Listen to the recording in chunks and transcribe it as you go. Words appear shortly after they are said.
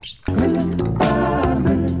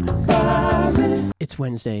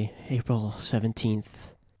Wednesday, April 17th.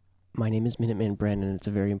 My name is Minuteman Brandon. It's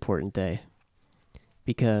a very important day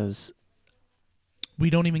because we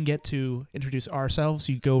don't even get to introduce ourselves.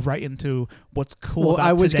 You go right into what's cool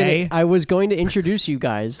about today. I was going to introduce you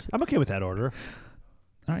guys. I'm okay with that order.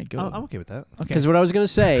 All right, go. I'm okay with that. Okay. Because what I was going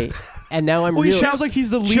to say, and now I'm he sounds like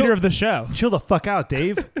he's the leader of the show. Chill the fuck out,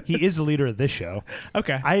 Dave. He is the leader of this show.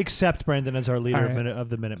 Okay. I accept Brandon as our leader right. of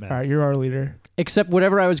the Minutemen. All right, you're our leader. Except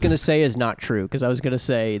whatever I was going to say is not true, because I was going to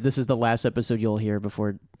say this is the last episode you'll hear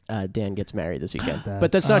before Dan gets married this weekend.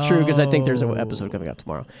 But that's not true, because I think there's an episode coming up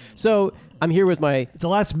tomorrow. So I'm here with my... It's the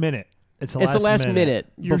last minute. It's the last minute.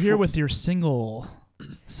 You're here with your single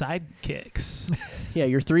sidekicks. Yeah,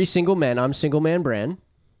 you're three single men. I'm single man Bran.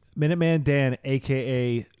 Minuteman Dan,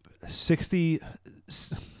 a.k.a. 60...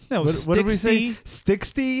 No, what did we say?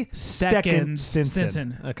 60 seconds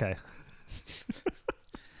Stinson. Okay.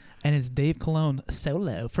 And it's Dave Colon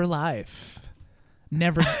solo for life.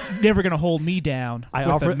 Never gonna hold me down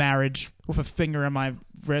with a marriage with a finger on my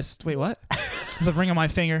wrist. Wait, what? With a ring on my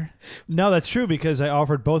finger. No, that's true because I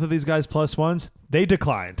offered both of these guys +1s. They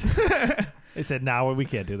declined. They said, "No, we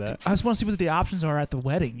can't do that." I just want to see what the options are at the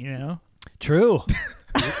wedding. You know. True.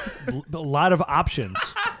 A lot of options.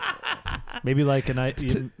 Maybe like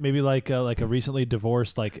a recently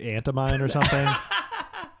divorced aunt of mine or something.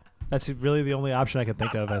 That's really the only option I can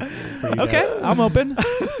think of. For you okay, guys. I'm open.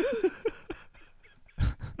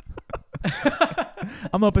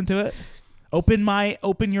 I'm open to it.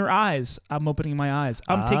 Open your eyes. I'm opening my eyes.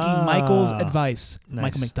 I'm taking Michael's advice. Nice.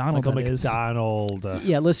 Michael McDonald. Michael McDonald.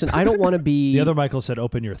 Yeah, listen, I don't want to be... The other Michael said,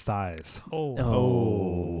 "Open your thighs." Oh.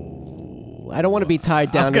 I don't want to be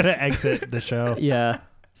tied down. I'm gonna exit the show. Yeah.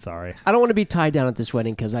 Sorry. I don't want to be tied down at this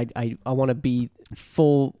wedding because I want to be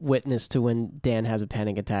full witness to when Dan has a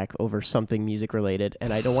panic attack over something music related,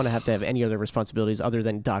 and I don't want to have any other responsibilities other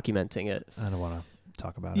than documenting it. I don't want to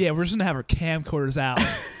talk about it. Yeah, we're just gonna have our camcorders out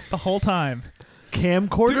the whole time.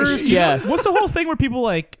 Camcorders? Dude, yeah. What's the whole thing where people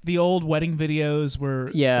like the old wedding videos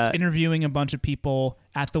where it's interviewing a bunch of people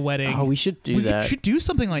at the wedding? Oh, we should do that. We should do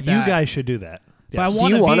something like that. You guys should do that. But I Yes.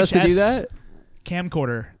 want do you a want us to do VHS that?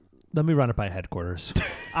 camcorder. Let me run it by headquarters.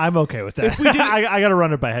 I'm okay with that. If we do- I got to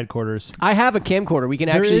run it by headquarters. I have a camcorder. We can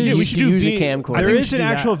There actually is- we should use do a camcorder. I There think we is should an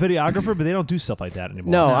do actual that. videographer, but they don't do stuff like that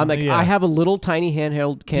anymore. No, I'm like, Yeah. I have a little tiny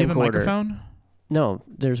handheld camcorder. Do you have a microphone? No,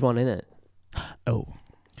 there's one in it. Oh.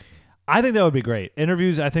 I think that would be great.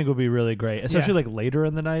 Interviews, I think, would be really great, especially like later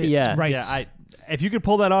in the night. Yeah. Right. Yeah. If you could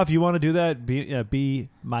pull that off, you want to do that, be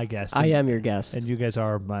my guest. I am your guest. And you guys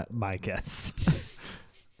are my guests.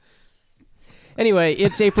 Anyway,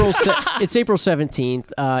 it's April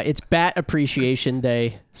 17th. It's Bat Appreciation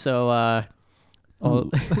Day. So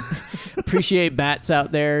appreciate bats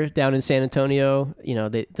out there down in San Antonio. You know,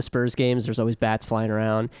 the Spurs games, there's always bats flying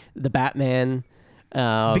around. The Batman.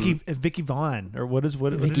 Vicky Vaughn, or what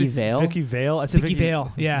Vicky Vale? Vicky Vale. I said Vicky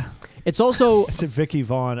Vale. Yeah. It's also... I said Vicky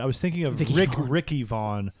Vaughn. I was thinking of Vicky Vaughn. Ricky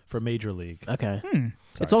Vaughn for Major League. Okay.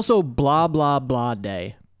 It's also Blah Blah Blah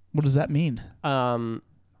Day. What does that mean? I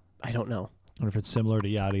don't know. I wonder if it's similar to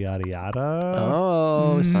yada yada yada.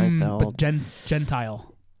 Oh, Seinfeld. But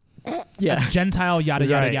Gentile. Yeah. It's Gentile yada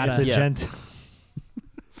yada Right, yada. It's a gent.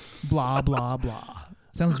 Blah blah blah.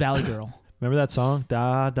 Sounds Valley Girl. Remember that song?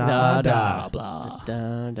 Da Da, da da, da. blah.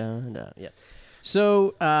 Da, da, da. Yeah.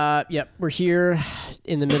 So, we're here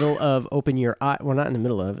in the middle of Open Your Eye. Well, not in the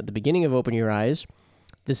middle of. At the beginning of Open Your Eyes.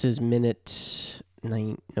 This is minute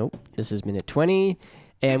 9. Nope. This is minute 20.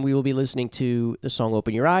 And we will be listening to the song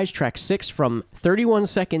Open Your Eyes, track 6 from 31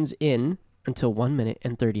 seconds in until 1 minute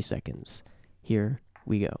and 30 seconds. Here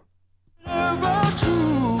we go.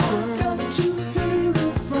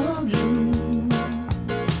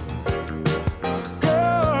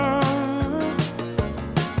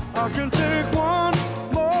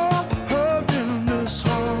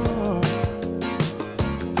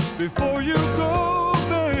 Before you go,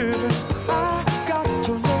 baby, I got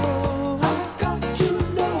to know. I've got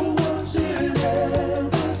to know, was it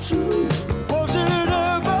ever true? Was it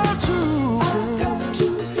ever true? I've got to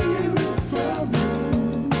hear it from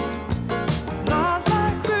you. Not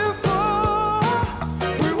like before,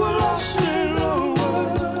 we were lost in a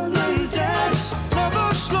whirling dance,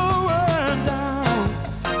 never slowing down,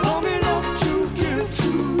 long enough to give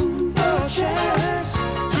truth a chance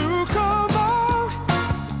to come out.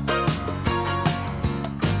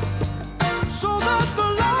 So that the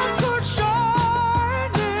light could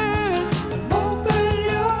shine in.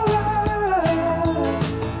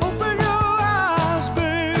 Open your eyes,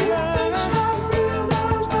 baby.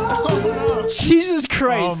 Jesus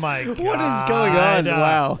Christ. Oh my God. What is going on?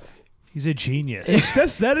 Wow. He's a genius.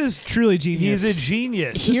 That is truly genius. He's a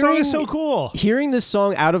genius. This song is so cool. Hearing this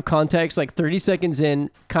song out of context, like 30 seconds in,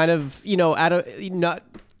 kind of, out of not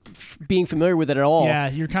being familiar with it at all. Yeah,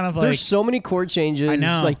 you're kind of like... There's so many chord changes. I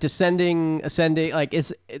know. Like descending, ascending. Like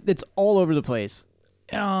it's all over the place.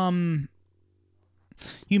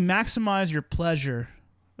 You maximize your pleasure.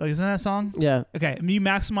 Like, isn't that a song? Yeah. Okay, you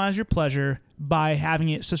maximize your pleasure by having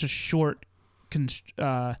it such a short,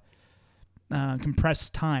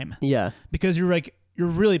 compressed time. Yeah. Because you're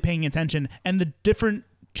really paying attention, and the different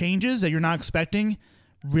changes that you're not expecting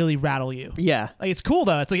really rattle you. Yeah. Like, it's cool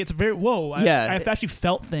though. It's very whoa. Yeah. I've actually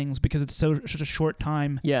felt things because it's such a short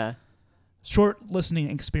time, Yeah. short listening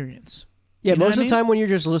experience. Yeah, You know most what of the I mean? time when you're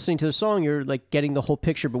just listening to the song, you're like getting the whole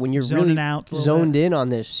picture. But when you're Zoning really out a little zoned bit. in on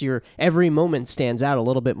this, every moment stands out a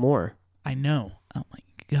little bit more. I know. Oh my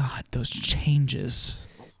God, those changes.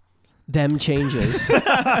 Them changes.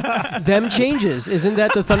 Them changes. Isn't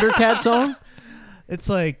that the Thundercat song? It's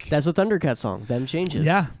like That's a Thundercat song. Them changes.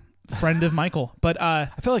 yeah, friend of Michael. But I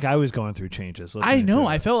feel like I was going through changes. I listening know. to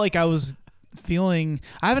I it. felt like I was feeling.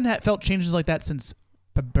 I haven't felt changes like that since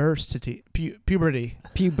puberty.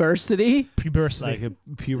 Pubersity. Puberty. like a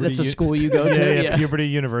puberty. That's a school you go to. yeah, puberty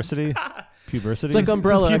university. Puberty. It's like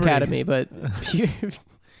Umbrella puberty. Academy, but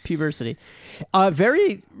pubersity.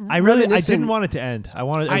 Very. I reminiscent- didn't want it to end. I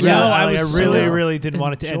wanted. I know, I was really, so really didn't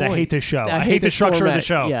want it to end. I enjoyed- hate this show. I hate hate the structure of the format.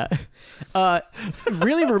 show. Yeah.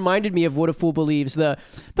 Really reminded me of What a Fool Believes. The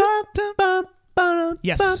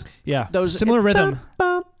Yes. Yeah. those Similar rhythm.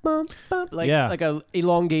 like Yeah. like a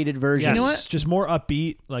elongated version. Yes, You know what? just more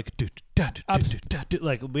upbeat, like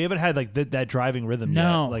like we haven't had like that driving rhythm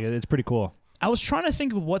No. yet. Like it's pretty cool. I was trying to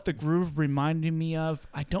think of what the groove reminded me of.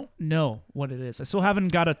 I don't know what it is. I still haven't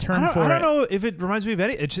got a term for it. I don't know if it reminds me of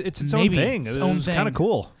any. It's its Maybe own thing. its own It's kind of thing.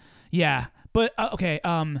 cool. Yeah, but okay.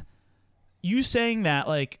 You saying that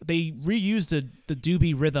like they reused the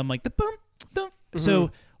doobie rhythm, like the boom, boom.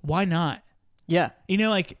 So why not? Yeah.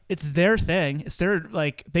 Like it's their thing. It's their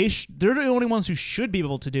like they're the only ones who should be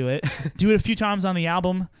able to do it. Do it a few times on the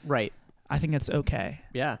album. Right. I think it's okay.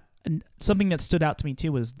 Yeah. And something that stood out to me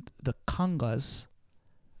too was the congas,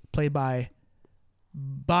 played by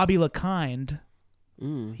Bobby LaKind.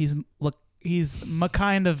 He's my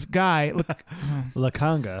kind of guy.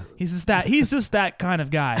 Lakanga. He's just that kind of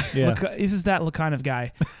guy. Yeah. He's just that kind of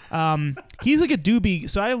guy. He's like a doobie.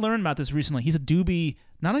 So I learned about this recently. He's a doobie.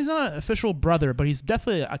 He's not an official brother, but he's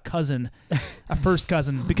definitely a cousin, a first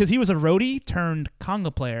cousin, because he was a roadie turned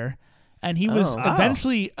conga player, and he was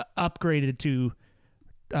eventually upgraded to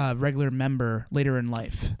regular member later in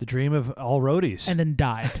life, The dream of all roadies. and then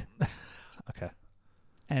died. Okay.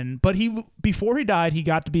 But before he died, he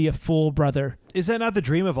got to be a full brother. Is that not the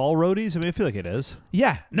dream of all roadies? I mean, I feel like it is.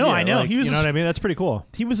 Yeah, no, Yeah, I know. like, He was you know just, what I mean? That's pretty cool.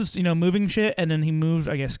 he was just moving shit, and then he moved,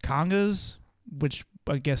 I guess, congas, which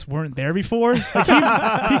I guess weren't there before. Like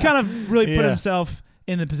he kind of really put Yeah. himself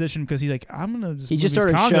in the position because he's like, I'm gonna just He move just these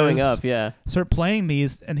started showing congas, up. Yeah. start playing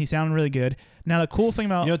these, and he sounded really good. Now the cool thing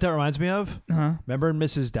about You know what that reminds me of? uh-huh. Remember in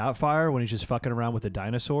Mrs. Doubtfire when he's just fucking around with the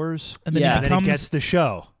dinosaurs? and then Yeah. he And then he becomes gets the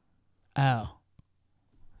show. oh.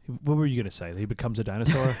 What were you going to say? He becomes a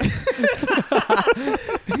dinosaur?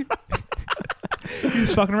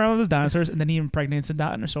 He's fucking around with his dinosaurs, and then he impregnates a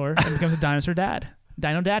dinosaur and becomes a dinosaur dad.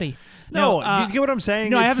 Dino daddy. No, No, you get what I'm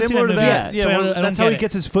saying? no, I It's haven't seen similar that to movie that. yet, so I well, don't that's how get he it.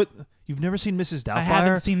 gets his foot. You've never seen Mrs. Doubtfire? I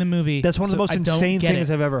haven't seen the movie. That's one of the so most I don't insane get things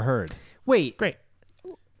it. I've ever heard. Wait. Great.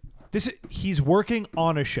 He's working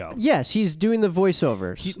on a show. Yes, he's doing the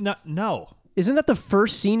voiceovers. No. Isn't that the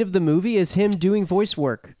first scene of the movie? Is him doing voice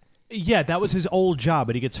work? Yeah, that was his old job,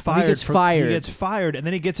 but he gets fired. gets fired. He gets fired, and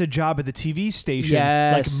then he gets a job at the TV station,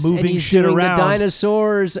 Yes, like moving and he's shit doing around. the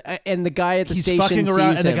dinosaurs, and the guy at the He's station fucking sees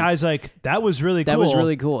around, and the him. guy's like, "That was really cool. That was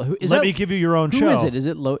really cool. Let me give you your own who show." is it? Is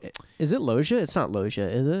it Loja? It's not Loja,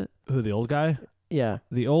 is it? Who, the old guy? Yeah.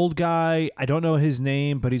 The old guy. I don't know his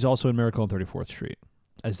name, but he's also in Miracle on 34th Street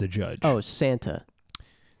as the judge. Oh, Santa.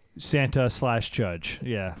 Santa/judge.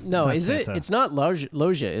 Yeah. No, it's is not it? Santa. It's not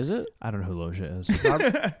Loja, is it? I don't know who Loja is.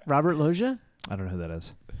 Robert Loja? I don't know who that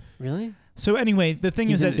is. Really? So anyway, the thing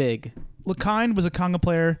He's is in that big. LaKind was a conga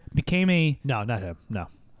player, became a No, not him. No.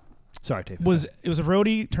 Sorry, Dave. it was a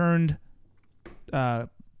roadie turned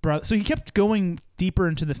brother. So he kept going deeper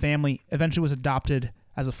into the family. Eventually, was adopted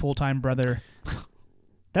as a full-time brother.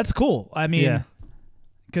 That's cool. I mean, Yeah.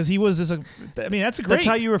 because he was just that's a great. That's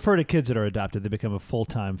how you refer to kids that are adopted. They become a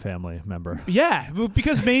full-time family member. Yeah,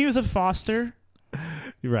 because maybe he was a foster,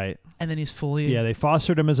 You're right. and then he's fully. Yeah, they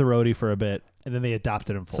fostered him as a roadie for a bit, and then they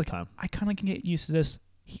adopted him It's like, full-time. I kind of can get used to this.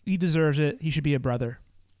 He deserves it. He should be a brother.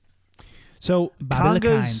 So Bobby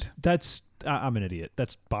congas, LaKind. that's I'm an idiot.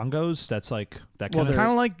 That's bongos. That's like that Well, kind it's of. kind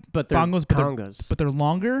of like But they're bongos, but congas. but they're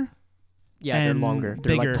longer. Yeah, they're and longer.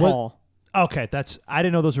 They're bigger. like tall. Okay, that's. I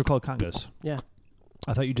didn't know those were called congos. Yeah.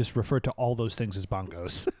 I thought you just referred to all those things as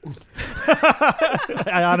bongos.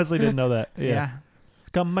 I honestly didn't know that. Yeah.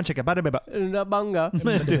 Come on, check it. Bonga.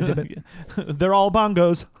 They're all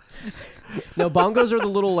bongos. No, bongos are the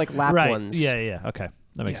little like lap Right. ones. Yeah. Okay,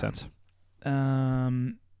 that makes Yeah. sense.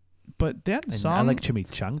 But that And song. I like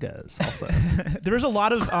chimichangas also. There was a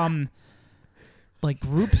lot of like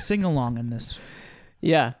group sing along in this.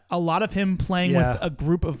 Yeah. A lot of him playing Yeah. with a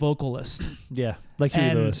group of vocalists. Yeah, like Huey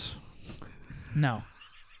And- Lewis. No,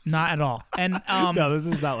 not at all. And No, this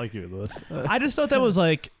is not like Huey Lewis. I just thought that was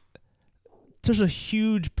like such a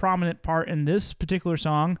huge prominent part in this particular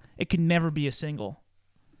song. It could never be a single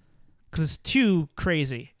because it's too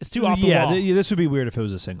crazy. It's too off the wall. This would be weird if it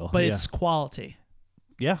was a single. But yeah. it's quality.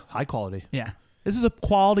 Yeah, high quality. Yeah, this is a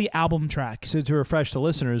quality album track. So to refresh the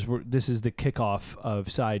listeners, this is the kickoff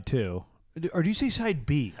of side 2. Or do you say side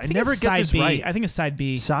B? I think never it's get side this B. right. I think it's side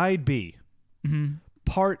B. Side B, hmm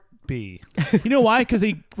part B. You know why? Because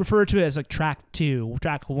they refer to it as like track 2,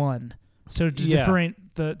 track 1. So to Yeah.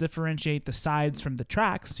 differentiate the sides from the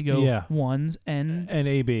tracks, to go Yeah. ones and And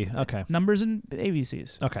AB. Okay. numbers and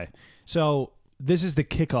ABCs. Okay. So this is the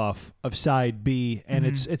kickoff of side B, and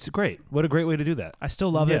it's great. What a great way to do that. I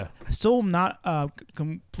still love Yeah. it. I still am not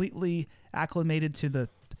completely acclimated to the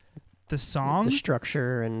song. The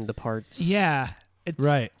structure and the parts. Yeah, it's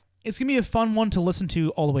It's gonna be a fun one to listen to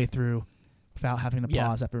all the way through without having to Yeah.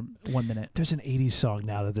 pause after 1 minute. There's an 80s song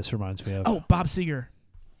now that this reminds me of. Oh, Bob Seger,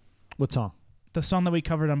 What song? the song that we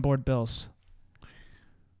covered on Board Bills.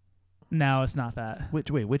 No, it's not that.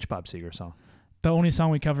 Which Bob Seger song? The only song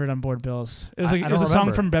we covered on Board Bills. It was I like it don't was a song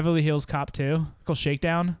remember. from Beverly Hills Cop 2 called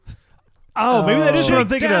Shakedown. Oh, maybe that is what I'm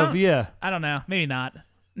thinking Shakedown. of. Yeah. I don't know. Maybe not.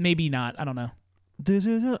 Maybe not. I don't know.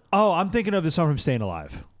 Oh, I'm thinking of the song from Staying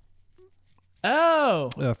Alive. Oh,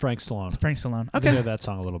 Frank Stallone. Frank Stallone. I think Okay, of that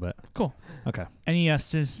song a little bit. cool. Okay. Any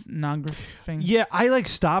stenography? Yeah, I like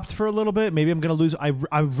stopped for a little bit. Maybe I'm gonna lose.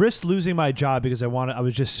 I risked losing my job because I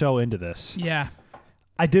was just so into this. Yeah.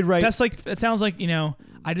 I did write. That's like, it sounds like,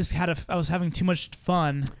 I just I was having too much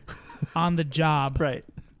fun on the job right.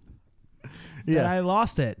 that Yeah. I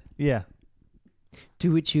lost it. Yeah.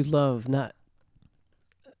 Do what you love, not.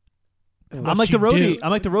 I'm like the you roadie. do. I'm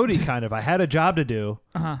like the roadie kind of. I had a job to do,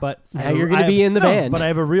 Uh-huh. but Now you're gonna be in the band. But I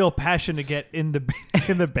have a real passion to get in the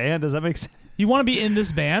in the band. Does that make sense? You want to be in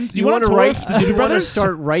this band? Do You want want to to tour write? with the Doobie You want to Brothers?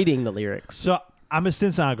 start writing the lyrics. So I'm a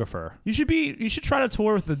stenographer. You should try to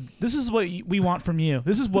tour with this is what we want from you.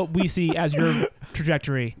 This is what we see as your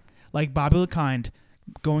trajectory. Like Bobby LeKind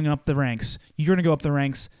going up the ranks. You're going to go up the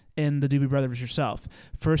ranks in the Doobie Brothers yourself.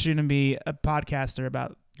 First, you're going to be a podcaster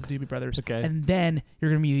about the Doobie Brothers. Okay. And then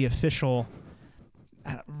you're going to be the official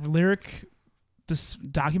lyric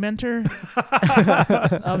documenter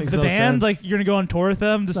of Makes the no band. sense. Like, you're going to go on tour with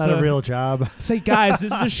them. It's Just not to a real job. say, guys,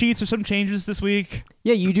 this is the sheets or some changes this week.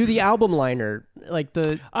 Yeah, you do the album liner, like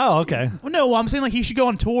the Oh, okay. Well, no, I'm saying like he should go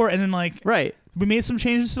on tour and then like right. we made some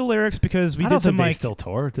changes to the lyrics because we I did don't some think they like still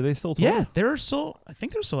tour. Do they still tour? yeah, they're still. I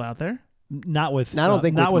think they're still out there. Not with. I don't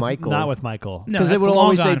think not with Michael. Not with Michael. No, Because it that's will long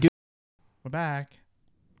always say, gone. We're back.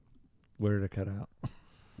 Where did it cut out?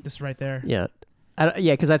 Just right there. yeah.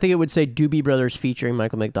 Yeah, because I think it would say Doobie Brothers featuring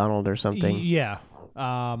Michael McDonald or something. Yeah.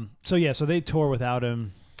 So they tour without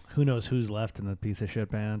him. Who knows who's left in the piece of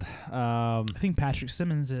shit band? I think Patrick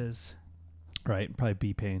Simmons is. Right, probably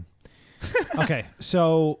B Pain. Okay,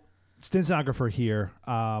 so stenographer here.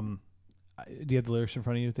 Do you have the lyrics in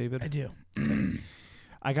front of you, David? I do.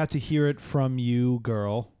 I got to hear it from you,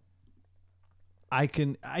 girl. I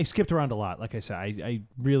skipped around a lot. Like I said, I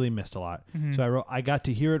really missed a lot. Mhm. So I wrote, I got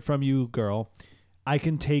to hear it from you, girl. I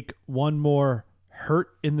can take one more hurt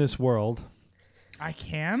in this world. I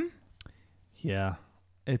can. Yeah,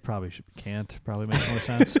 it can't probably make more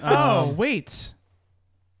sense. Oh wait.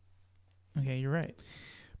 Okay, you're right.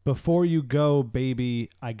 Before you go, baby,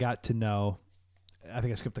 I got to know. I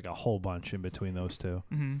think I skipped like a whole bunch in between those two.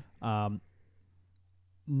 Mm-hmm.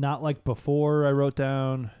 Not like before I wrote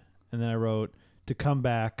down, and then I wrote to come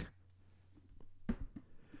back.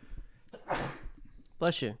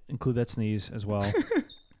 Bless you. Include that sneeze as well.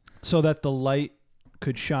 So that the light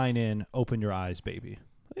could shine in. Open your eyes, baby.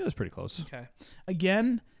 I think it was pretty close. Okay.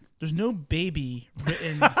 Again, there's no baby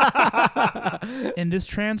written in this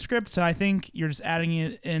transcript, so I think you're just adding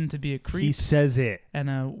it in to be a He creep says it. and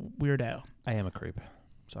a weirdo. I am a creep.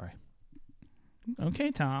 Sorry. Okay,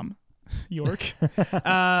 Tom. York.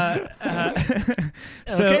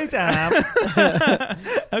 So, Okay, Tom.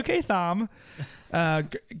 okay, Thom.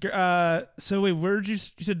 So wait, where did you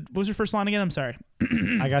said what was your first line again? I'm sorry.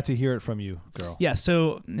 I got to hear it from you, girl. Yeah.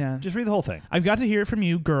 So yeah, Just read the whole thing. I've got to hear it from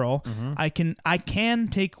you, girl. Mm-hmm. I can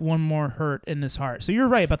take one more hurt in this heart. So you're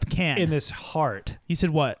right about the can. In this heart You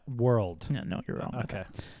said what? world. No, you're wrong. Okay.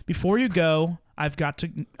 Before you go, I've got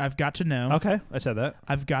to know. Okay. I said that.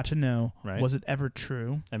 I've got to know. Right. Was it ever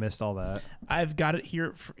true? I missed all that. I've got to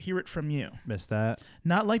hear it from you. Missed that.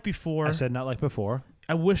 Not like before. I said not like before.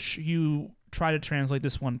 I wish you try to translate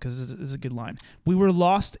this one because this is a good line. We were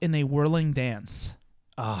lost in a whirling dance.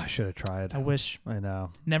 Oh, I should have tried. I wish. I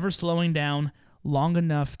know. Never slowing down long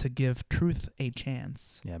enough to give truth a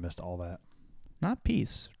chance. Yeah, I missed all that. Not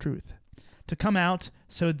peace, truth. To come out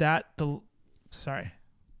so that the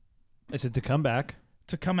I said to come back.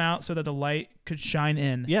 to come out so that the light could shine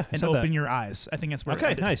in Yeah, I and said open that. your eyes. I think that's where I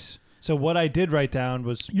Okay, did. nice. So what I did write down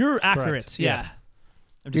was You're accurate. Correct. Yeah.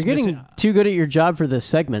 I'm You're just getting missing- too good at your job for this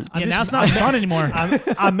segment. Yeah, I'm now just- it's not fun anymore.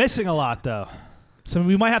 I'm missing a lot though. So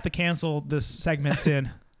we might have to cancel this segment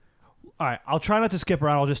soon. All right, I'll try not to skip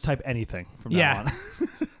around. I'll just type anything from Yeah. now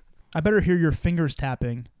on. I better hear your fingers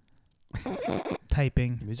tapping. The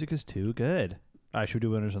Typing. music is too good. All right, should we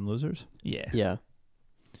do winners and losers? Yeah. Yeah.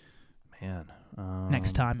 Man.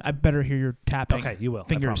 Next time. I better hear your tapping. Okay, you will.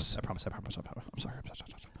 Fingers. I promise. I'm sorry.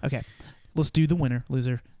 Okay. Let's do the winner,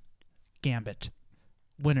 loser. Gambit.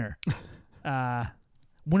 Winner.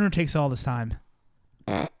 Winner takes all this time.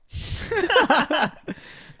 Winner.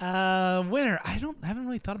 I haven't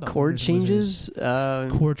really thought about Chord winners and losers.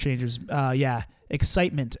 changes. Chord changes. Yeah.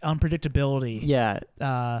 Excitement. Unpredictability. Yeah.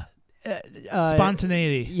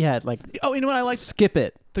 Spontaneity. Yeah, like Oh, you know what I like? skip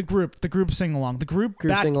it. The group sing along. The group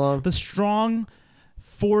back, Sing along. the strong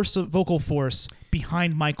force of vocal force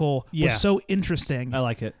behind Michael Yeah. was so interesting I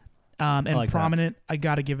like it. and like that. prominent. I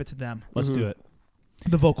got to give it to them. Let's do it.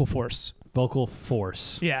 The vocal force. Vocal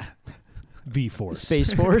force. Yeah. V force.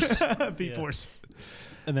 Space Force. B force.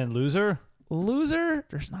 And then loser. Loser?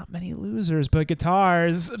 There's not many losers, but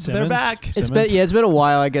guitars, they're Simmons? back. It's Simmons? been a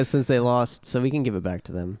while, I guess, since they lost, so we can give it back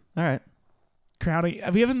to them. All right. Crowding.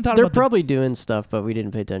 We haven't thought They're about probably doing stuff, but we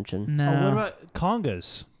didn't pay attention. No. Oh, what about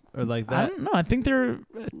congas or like I that? don't know. I think they're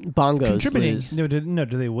Bongos Contributing. lose. No,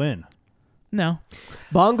 do they win? no.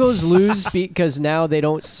 Bongos lose because now they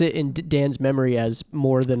don't sit in Dan's memory as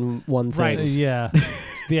more than one thing. Right. Yeah.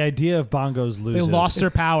 The idea of bongos loses. They lost their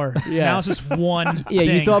power. Yeah. Now it's just one. Yeah,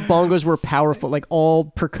 you thing. thought bongos were powerful, like all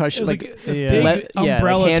percussion, it was like, like a Yeah. big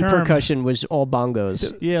umbrella like hand term. percussion was all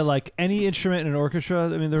bongos. Yeah, like any instrument in an orchestra.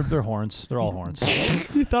 I mean, they're horns. They're all horns.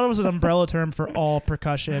 You thought it was an umbrella term for all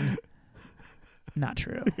percussion. Not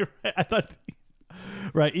true. I thought.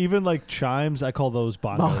 Right, even like chimes, I call those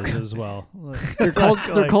bongos Bongo. as well. They're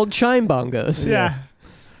called chime bongos. Yeah.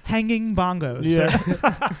 Hanging bongos.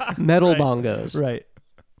 Yeah. Metal Right. bongos. Right.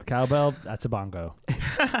 Cowbell, that's a bongo.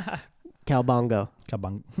 Cowbongo.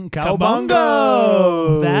 Cowbongo.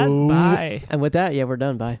 Cowbongo. That. Bye. And with that, yeah, we're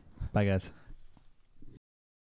done. Bye. Bye, guys.